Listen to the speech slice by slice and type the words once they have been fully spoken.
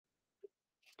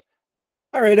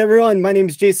All right, everyone. My name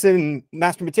is Jason,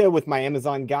 Master Mateo with my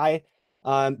Amazon Guy.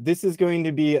 This is going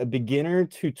to be a beginner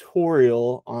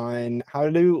tutorial on how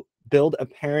to build a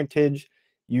parentage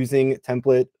using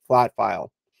template flat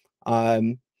file.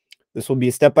 This will be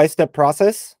a step-by-step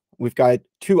process. We've got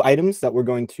two items that we're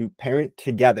going to parent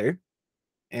together,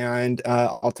 and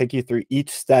I'll take you through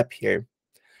each step here.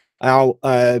 Now,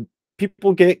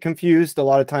 people get confused a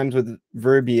lot of times with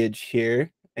verbiage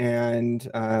here, and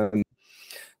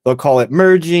they'll call it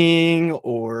merging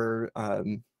or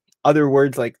other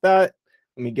words like that.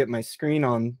 Let me get my screen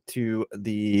on to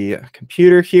the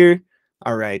computer here.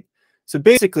 All right. So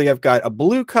basically, I've got a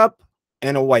blue cup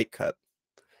and a white cup.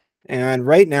 And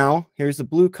right now, here's the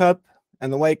blue cup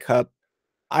and the white cup.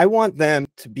 I want them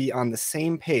to be on the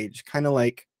same page, kind of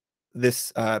like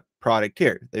this product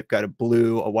here. They've got a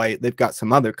blue, a white, they've got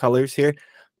some other colors here,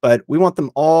 but we want them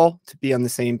all to be on the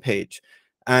same page.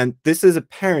 And this is a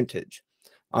parentage.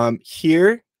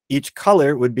 Here, each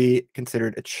color would be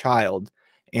considered a child.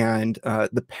 And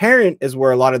the parent is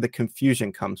where a lot of the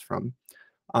confusion comes from.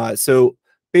 So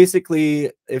basically,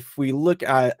 if we look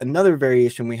at another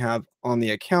variation we have on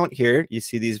the account here, you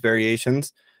see these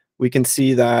variations, we can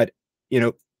see that,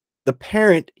 the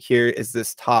parent here is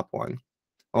this top one.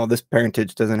 Oh, this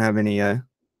parentage doesn't have any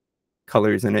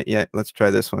colors in it yet. Let's try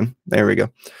this one. There we go.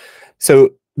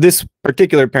 So this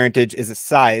particular parentage is a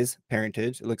size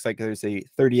parentage. It looks like there's a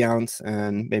 30 ounce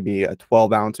and maybe a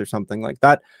 12 ounce or something like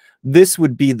that. This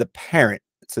would be the parent.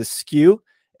 It's a SKU.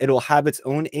 It'll have its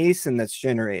own ASIN that's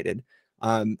generated.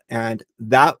 And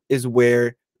that is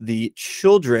where the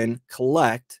children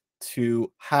collect to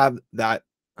have that,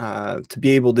 to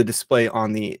be able to display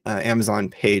on the Amazon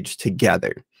page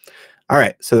together. All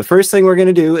right, so the first thing we're going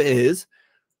to do is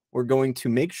we're going to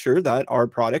make sure that our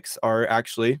products are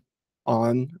actually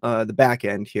on the back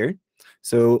end here.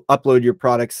 So upload your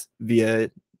products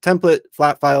via template,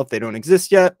 flat file if they don't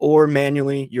exist yet, or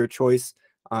manually, your choice.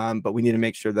 But we need to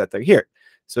make sure that they're here.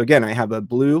 So again, I have a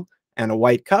blue and a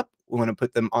white cup. We want to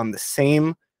put them on the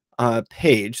same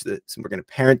page. So we're going to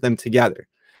parent them together.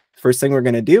 First thing we're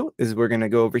going to do is we're going to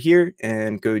go over here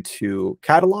and go to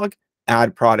catalog,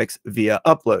 add products via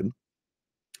upload.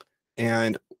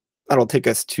 And that'll take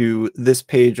us to this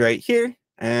page right here.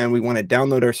 And we want to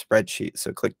download our spreadsheet.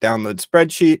 So click download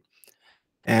spreadsheet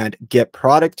and get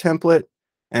product template.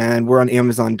 And we're on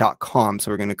Amazon.com.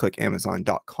 So we're going to click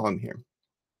Amazon.com here.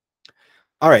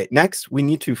 All right, next we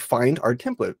need to find our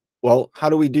template. Well, how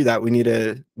do we do that? We need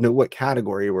to know what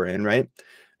category we're in, right?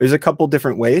 There's a couple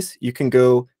different ways. You can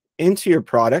go into your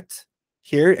product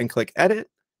here and click edit,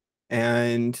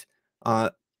 and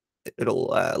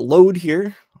it'll load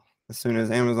here as soon as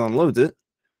Amazon loads it.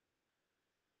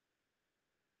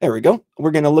 There we go.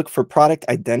 We're going to look for product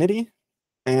identity,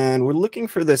 and we're looking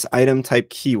for this item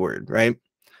type keyword, right?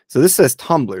 So this says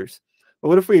tumblers. But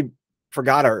what if we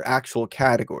forgot our actual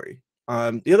category?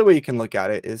 The other way you can look at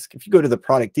it is if you go to the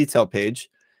product detail page,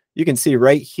 you can see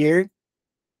right here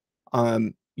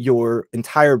your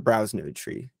entire browse node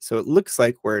tree. So it looks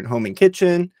like we're in home and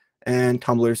kitchen and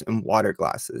tumblers and water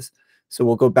glasses. So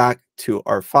we'll go back to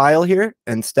our file here,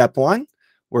 and step one,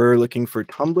 we're looking for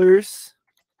tumblers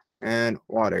and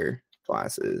water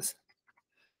glasses.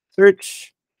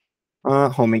 Search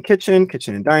home and kitchen,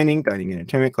 kitchen and dining, dining and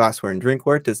entertainment, glassware and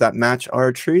drinkware. Does that match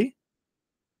our tree?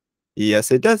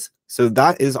 Yes, it does. So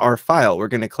that is our file. We're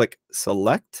going to click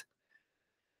select,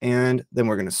 and then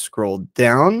we're going to scroll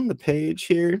down the page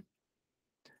here,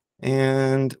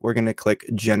 and we're going to click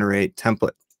generate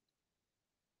template.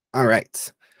 All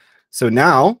right. So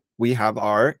now we have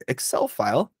our Excel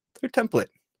file, their template.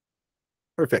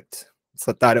 Perfect. Let's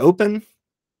let that open.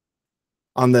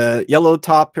 On the yellow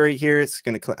top right here, it's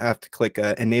going to have to click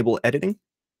enable editing.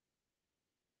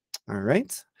 All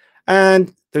right.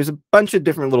 And there's a bunch of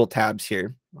different little tabs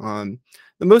here. The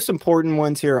most important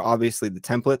ones here are obviously the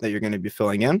template that you're going to be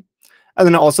filling in, and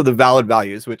then also the valid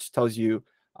values, which tells you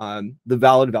the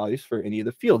valid values for any of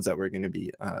the fields that we're going to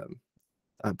be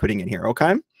putting in here.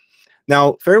 Okay.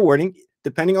 Now, fair warning,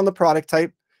 depending on the product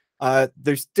type,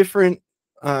 there's different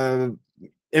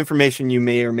information you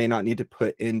may or may not need to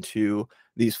put into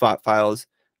these flat files,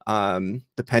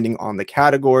 depending on the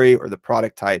category or the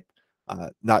product type.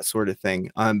 That sort of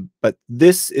thing. But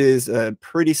this is a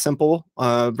pretty simple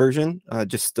version,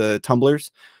 just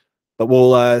tumblers. But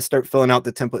we'll start filling out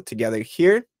the template together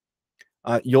here.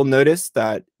 You'll notice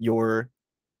that your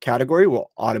category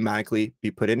will automatically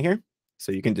be put in here.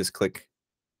 So you can just click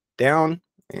down,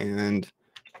 and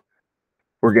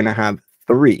we're going to have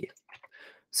 3.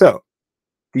 So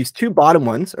these two bottom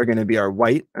ones are going to be our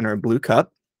white and our blue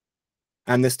cup.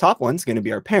 And this top one's going to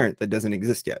be our parent that doesn't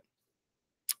exist yet.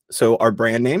 So our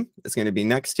brand name is going to be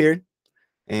next here,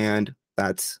 and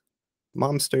that's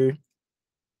Momster.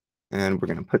 And we're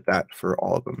going to put that for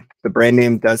all of them. The brand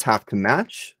name does have to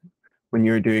match when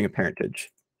you're doing a parentage.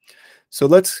 So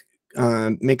let's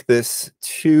make this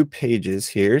 2 pages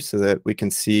here so that we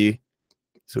can see,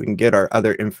 so we can get our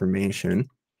other information.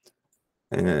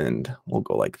 And we'll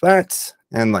go like that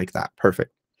and like that.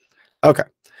 Perfect. Okay,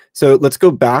 so let's go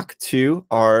back to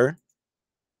our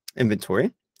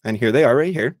inventory. And here they are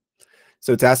right here.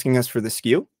 So it's asking us for the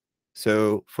SKU.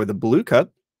 So for the blue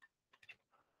cup,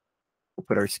 we'll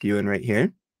put our SKU in right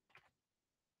here.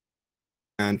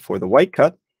 And for the white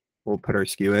cup, we'll put our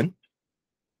SKU in.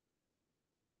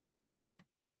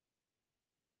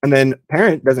 And then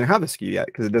parent doesn't have a SKU yet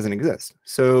because it doesn't exist.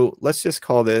 So let's just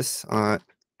call this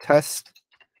test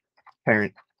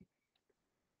parent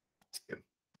SKU.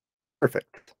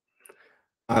 Perfect.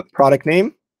 Product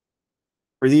name.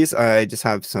 For these, I just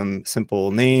have some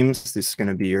simple names. This is going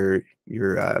to be your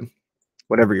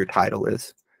whatever your title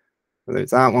is. So there's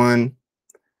that one.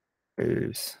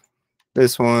 There's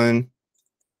this one.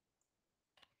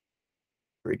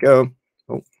 There we go.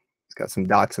 Oh, it's got some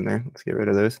dots in there. Let's get rid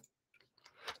of those.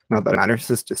 Not that it matters.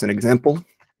 This is just an example.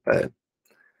 But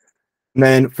and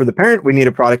then for the parent, we need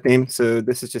a product name. So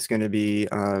this is just going to be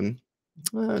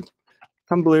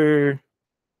Tumblr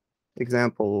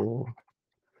example.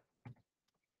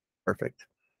 Perfect.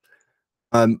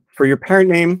 For your parent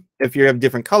name, if you have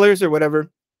different colors or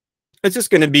whatever, it's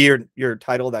just going to be your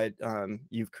title that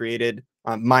you've created,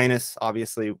 minus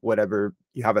obviously whatever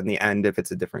you have in the end, if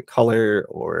it's a different color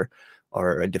or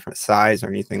a different size or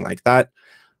anything like that.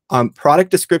 Product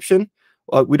description,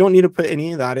 we don't need to put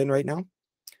any of that in right now.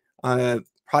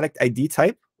 Product ID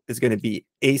type is going to be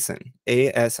ASIN,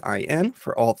 ASIN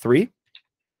for all 3.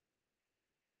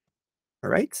 All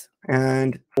right,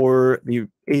 and for the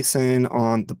ASIN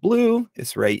on the blue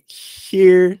is right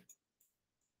here.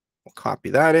 We'll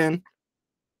copy that in.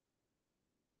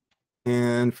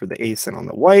 And for the ASIN on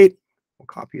the white, we'll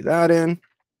copy that in.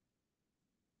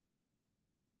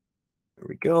 There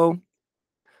we go.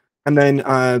 And then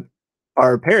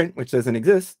our parent, which doesn't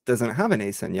exist, doesn't have an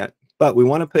ASIN yet, but we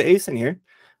want to put ASIN here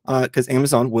because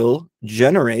Amazon will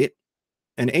generate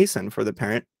an ASIN for the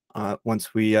parent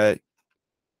once we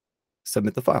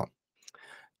submit the file.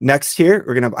 Next here,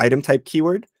 we're going to have item type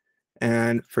keyword.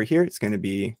 And for here, it's going to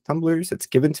be tumblers. It's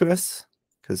given to us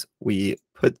because we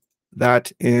put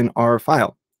that in our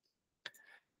file.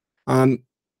 Now,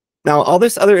 all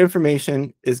this other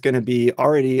information is going to be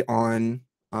already on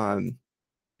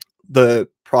the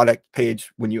product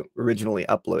page when you originally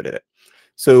uploaded it.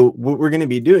 So what we're going to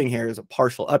be doing here is a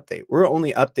partial update. We're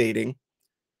only updating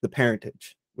the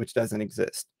parentage, which doesn't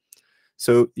exist.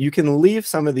 So you can leave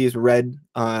some of these red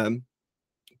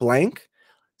blank.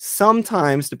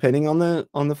 Sometimes, depending on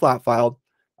the flat file,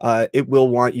 it will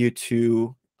want you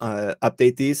to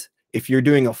update these. If you're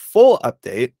doing a full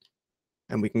update,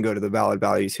 and we can go to the valid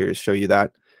values here to show you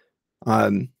that,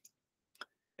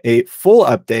 a full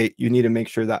update, you need to make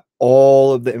sure that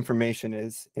all of the information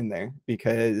is in there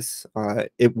because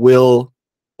it will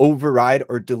override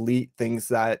or delete things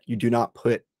that you do not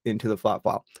put into the flat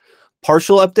file.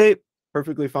 Partial update,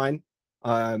 perfectly fine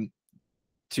to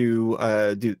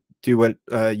do what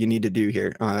you need to do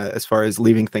here as far as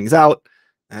leaving things out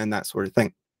and that sort of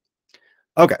thing.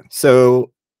 Okay,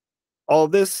 so all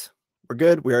of this, we're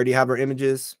good. We already have our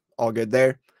images, all good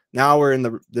there. Now we're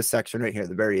in this section right here,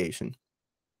 the variation.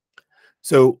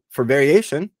 So for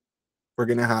variation, we're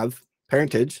going to have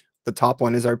parentage. The top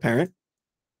one is our parent,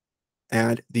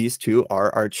 and these 2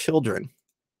 are our children.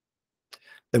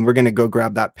 Then we're going to go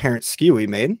grab that parent SKU we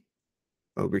made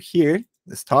over here,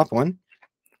 this top one.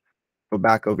 Go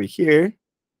back over here,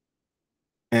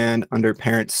 and under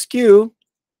parent SKU,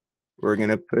 we're going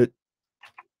to put,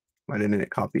 why didn't it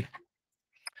copy?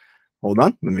 Hold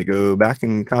on, let me go back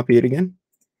and copy it again.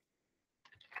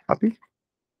 Copy.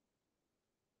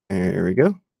 There we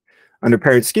go. Under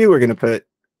parent SKU, we're going to put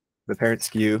the parent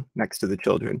SKU next to the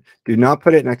children. Do not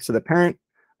put it next to the parent.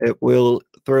 It will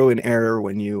throw an error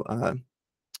when you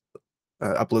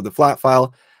upload the flat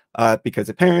file because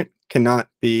a parent cannot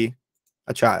be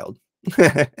a child.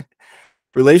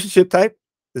 Relationship type,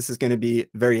 this is going to be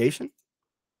variation.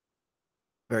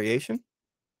 Variation.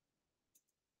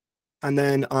 And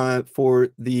then for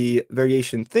the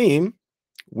variation theme,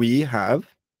 we have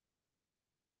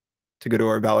to go to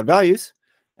our valid values.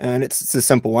 And it's a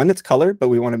simple one. It's color, but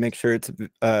we want to make sure it's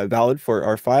valid for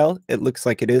our file. It looks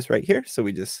like it is right here. So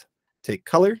we just take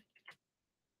color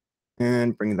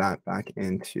and bring that back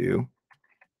into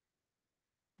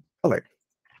color.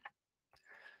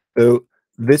 So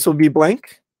this will be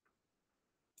blank.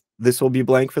 this will be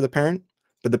blank for the parent,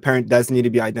 but the parent does need to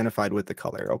be identified with the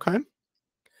color, okay?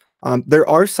 There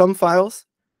are some files,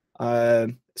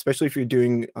 especially if you're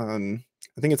doing,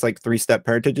 I think it's like 3-step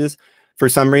parentages, for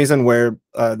some reason where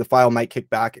the file might kick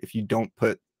back if you don't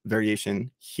put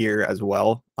variation here as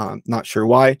well. Not sure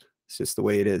why, it's just the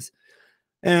way it is.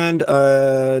 And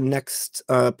next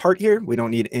part here, we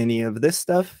don't need any of this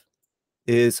stuff,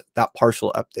 is that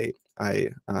partial update I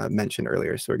mentioned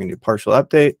earlier. So we're gonna do partial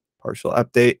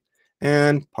update,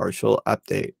 and partial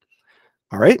update.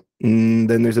 All right, and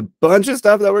then there's a bunch of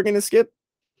stuff that we're gonna skip.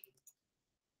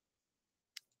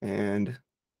 And I'm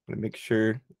gonna make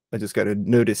sure, I just got a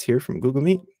notice here from Google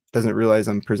Meet, doesn't realize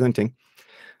I'm presenting.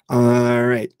 All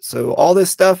right, so all this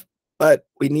stuff, but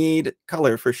we need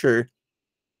color for sure.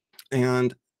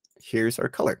 And here's our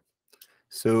color.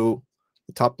 So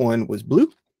the top one was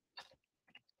blue,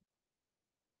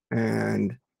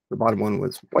 and the bottom one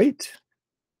was white.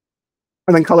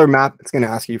 And then color map, it's going to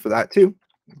ask you for that too.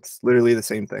 It's literally the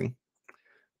same thing.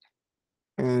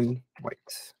 And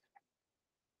white.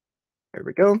 There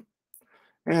we go.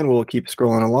 And we'll keep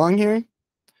scrolling along here.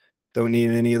 Don't need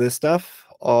any of this stuff.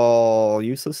 All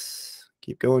useless.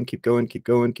 Keep going, keep going, keep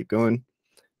going, keep going.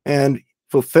 And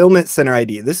fulfillment center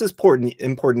ID. This is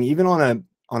important even on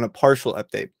a partial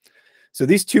update. So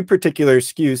these two particular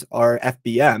SKUs are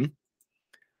FBM.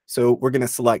 So we're going to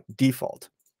select default.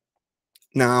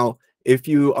 Now, if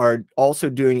you are also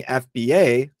doing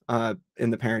FBA in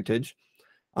the parentage,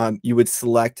 you would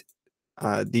select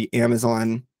the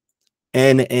Amazon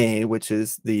NA, which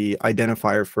is the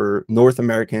identifier for North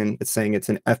American. It's saying it's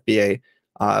an FBA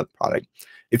product.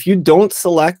 If you don't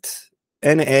select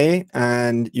NA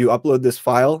and you upload this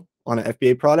file on an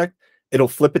FBA product, it'll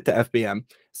flip it to FBM.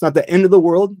 It's not the end of the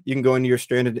world. You can go into your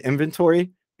stranded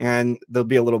inventory and there'll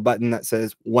be a little button that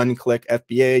says one-click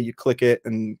FBA. You click it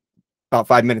and about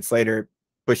 5 minutes later, it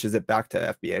pushes it back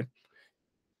to FBA.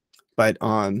 But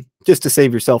just to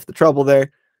save yourself the trouble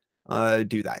there,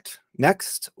 do that.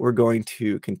 Next, we're going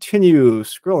to continue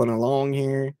scrolling along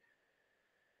here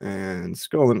and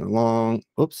scrolling along.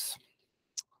 Oops.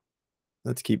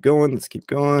 Let's keep going. Let's keep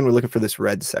going. We're looking for this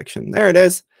red section. There it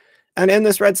is. And in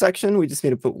this red section, we just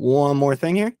need to put one more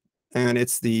thing here, and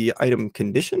it's the item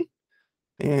condition.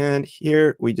 And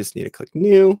here we just need to click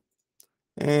new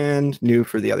and new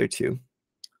for the other two.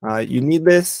 You need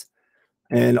this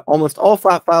and almost all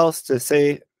flat files to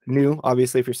say new,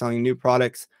 obviously, if you're selling new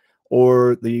products,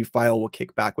 or the file will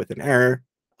kick back with an error.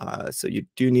 So you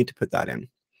do need to put that in.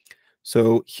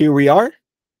 So here we are.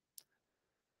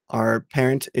 Our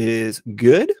parent is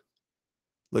good.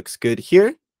 Looks good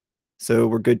here. So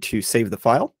we're good to save the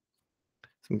file.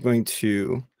 So I'm going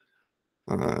to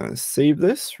save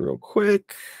this real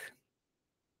quick.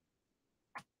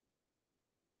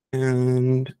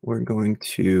 And we're going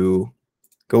to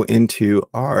go into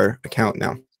our account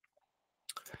now.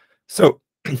 So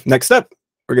next up,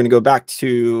 we're going to go back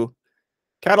to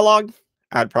catalog,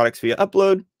 add products via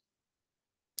upload,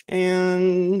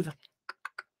 and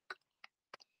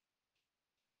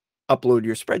upload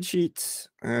your spreadsheets.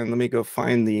 And let me go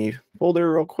find the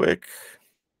folder real quick.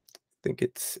 I think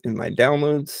it's in my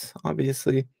downloads,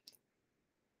 obviously.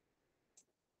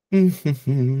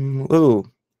 Oh,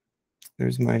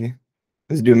 there's I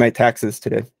was doing my taxes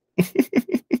today.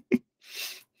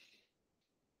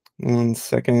 1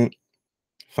 second.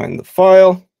 Find the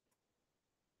file.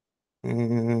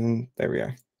 And there we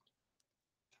are.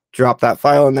 Drop that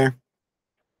file in there.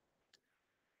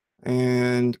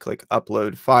 And click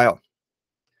upload file.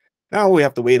 Now we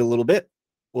have to wait a little bit.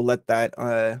 We'll let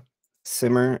that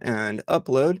simmer and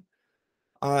upload.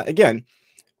 Again,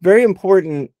 very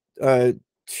important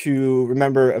to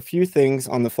remember a few things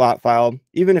on the flat file,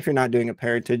 even if you're not doing a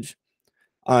parentage.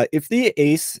 If the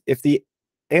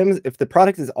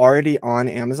product is already on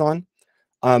Amazon,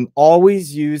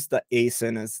 always use the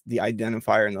ASIN as the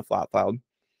identifier in the flat file.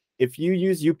 If you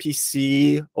use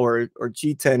UPC or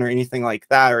G10 or anything like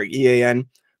that, or EAN,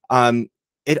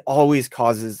 it always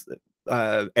causes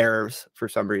errors for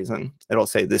some reason. It'll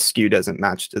say this SKU doesn't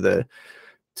match to the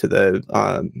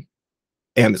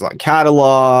Amazon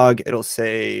catalog. It'll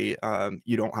say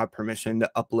you don't have permission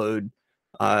to upload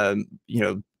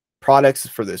products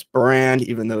for this brand,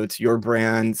 even though it's your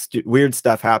brand. Weird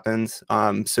stuff happens.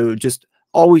 So just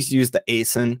always use the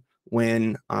ASIN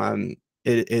when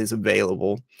it is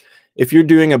available. If you're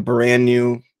doing a brand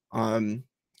new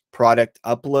product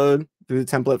upload through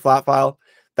the template flat file,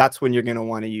 that's when you're going to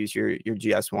want to use your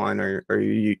GS1 or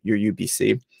your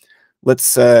UPC.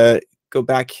 Let's go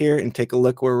back here and take a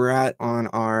look where we're at on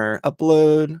our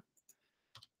upload.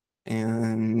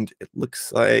 And it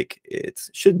looks like it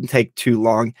shouldn't take too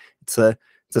long. It's a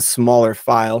smaller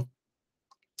file.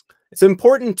 It's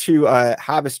important to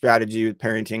have a strategy with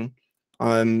parenting.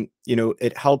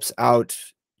 It helps out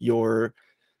your,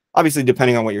 obviously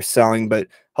depending on what you're selling, but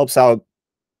helps out,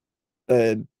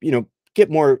 get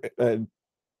more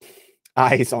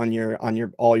eyes on your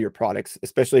all your products,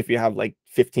 especially if you have like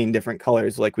 15 different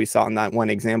colors, like we saw in that one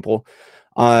example.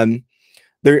 Um,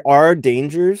 there are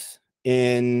dangers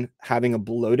in having a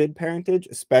bloated parentage,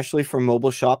 especially for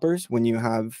mobile shoppers when you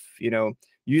have,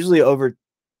 usually over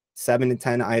 7 to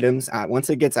 10 items. Once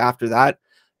it gets after that,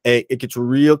 it gets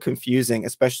real confusing,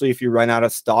 especially if you run out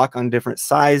of stock on different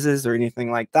sizes or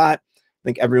anything like that. I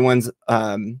think everyone's,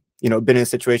 been in a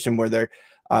situation where they're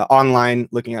online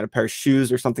looking at a pair of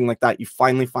shoes or something like that. You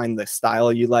finally find the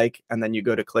style you like, and then you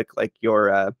go to click like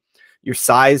your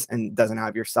size, and it doesn't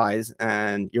have your size,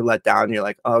 and you're let down. You're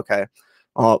like, oh, okay,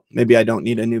 well, maybe I don't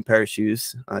need a new pair of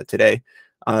shoes today.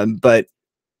 But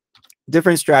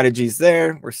different strategies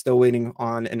there. We're still waiting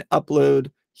on an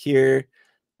upload here.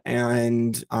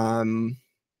 And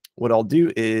what I'll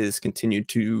do is continue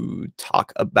to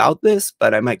talk about this,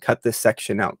 but I might cut this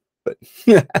section out. But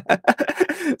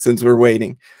since we're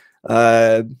waiting,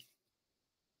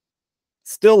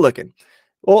 still looking.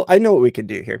 Well, I know what we could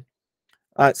do here.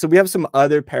 So we have some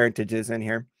other parentages in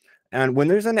here. And when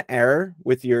there's an error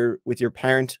with your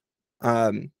parent,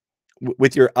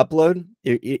 with your upload,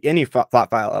 any flat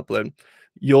file upload,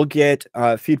 you'll get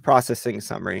a feed processing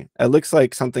summary. It looks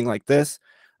like something like this.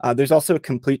 There's also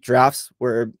complete drafts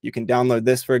where you can download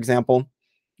this, for example.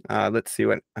 Let's see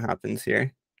what happens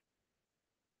here.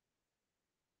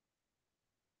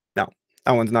 No,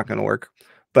 that one's not going to work.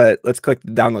 But let's click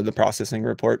download the processing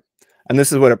report. And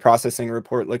this is what a processing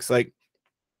report looks like.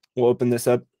 We'll open this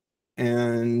up,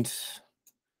 and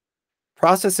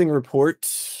processing report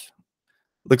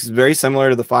looks very similar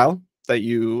to the file that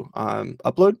you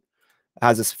upload. It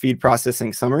has this feed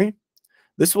processing summary.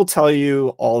 This will tell you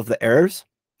all of the errors.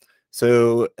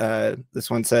 So this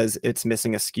one says it's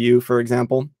missing a SKU, for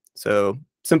example. So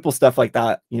simple stuff like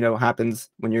that, happens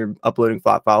when you're uploading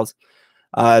flat files.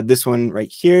 This one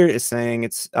right here is saying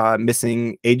it's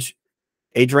missing age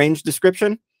range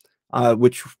description,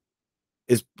 which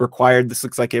is required. This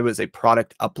looks like it was a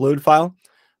product upload file.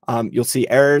 You'll see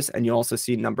errors, and you'll also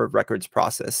see number of records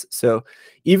processed. So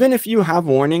even if you have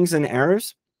warnings and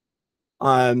errors,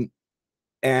 and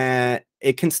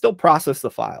it can still process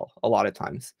the file a lot of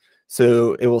times.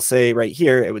 So it will say right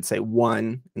here, it would say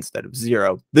 1 instead of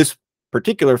 0. This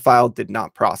particular file did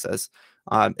not process.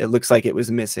 It looks like it was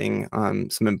missing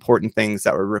some important things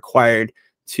that were required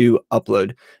to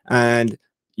upload. And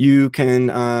you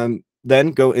can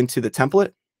then go into the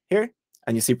template here,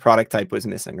 and you see product type was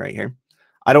missing right here.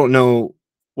 I don't know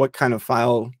what kind of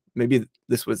file. Maybe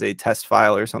this was a test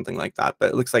file or something like that, but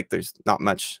it looks like there's not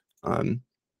much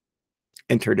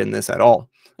entered in this at all,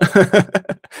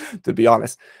 to be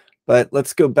honest. But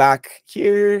let's go back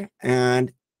here,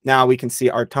 and now we can see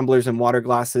our tumblers and water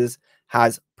glasses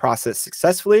has processed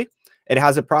successfully. It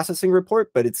has a processing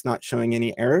report, but it's not showing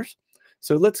any errors.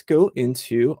 So let's go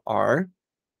into our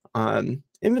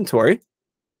inventory,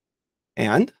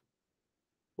 and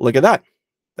look at that.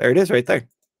 There it is right there.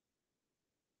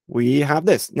 We have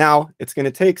this. Now it's going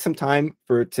to take some time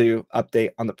for it to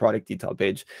update on the product detail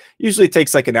page. Usually it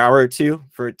takes like an hour or two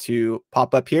for it to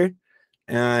pop up here.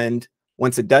 And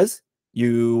once it does,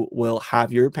 you will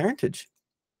have your parentage.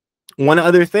 One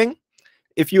other thing,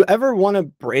 if you ever want to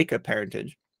break a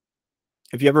parentage,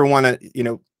 if you ever want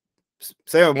to,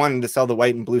 say I wanted to sell the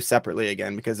white and blue separately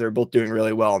again because they're both doing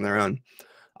really well on their own.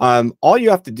 All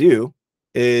you have to do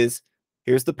is,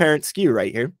 here's the parent SKU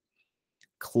right here.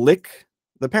 Click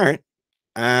the parent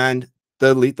and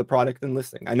delete the product and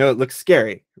listing. I know it looks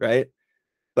scary, right?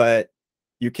 But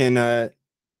you can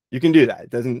do that.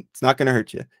 It's not going to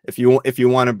hurt you if you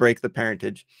want to break the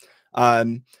parentage.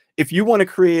 If you want to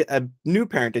create a new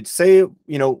parentage, say,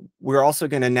 we're also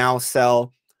going to now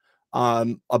sell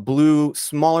a blue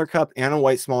smaller cup and a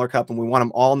white smaller cup, and we want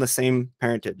them all in the same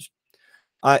parentage.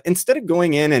 Instead of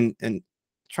going in and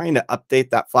trying to update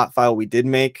that flat file we did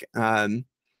make,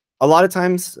 a lot of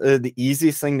times the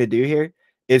easiest thing to do here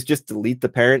is just delete the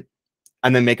parent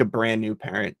and then make a brand new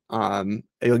parent.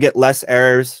 You'll get less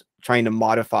errors trying to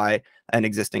modify an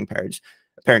existing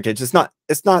parentage. It's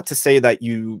not to say that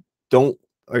you don't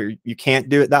or you can't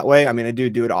do it that way. I mean, I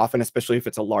do it often, especially if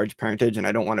it's a large parentage and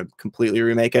I don't want to completely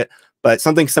remake it. But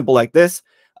something simple like this,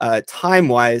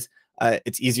 time-wise,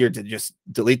 it's easier to just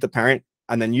delete the parent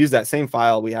and then use that same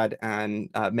file we had and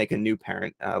make a new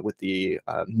parent with the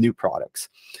new products.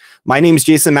 My name is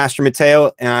Jason Master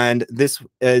Mateo, and this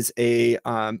is a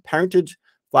parentage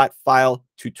flat file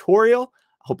tutorial.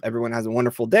 I hope everyone has a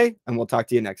wonderful day, and we'll talk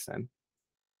to you next time.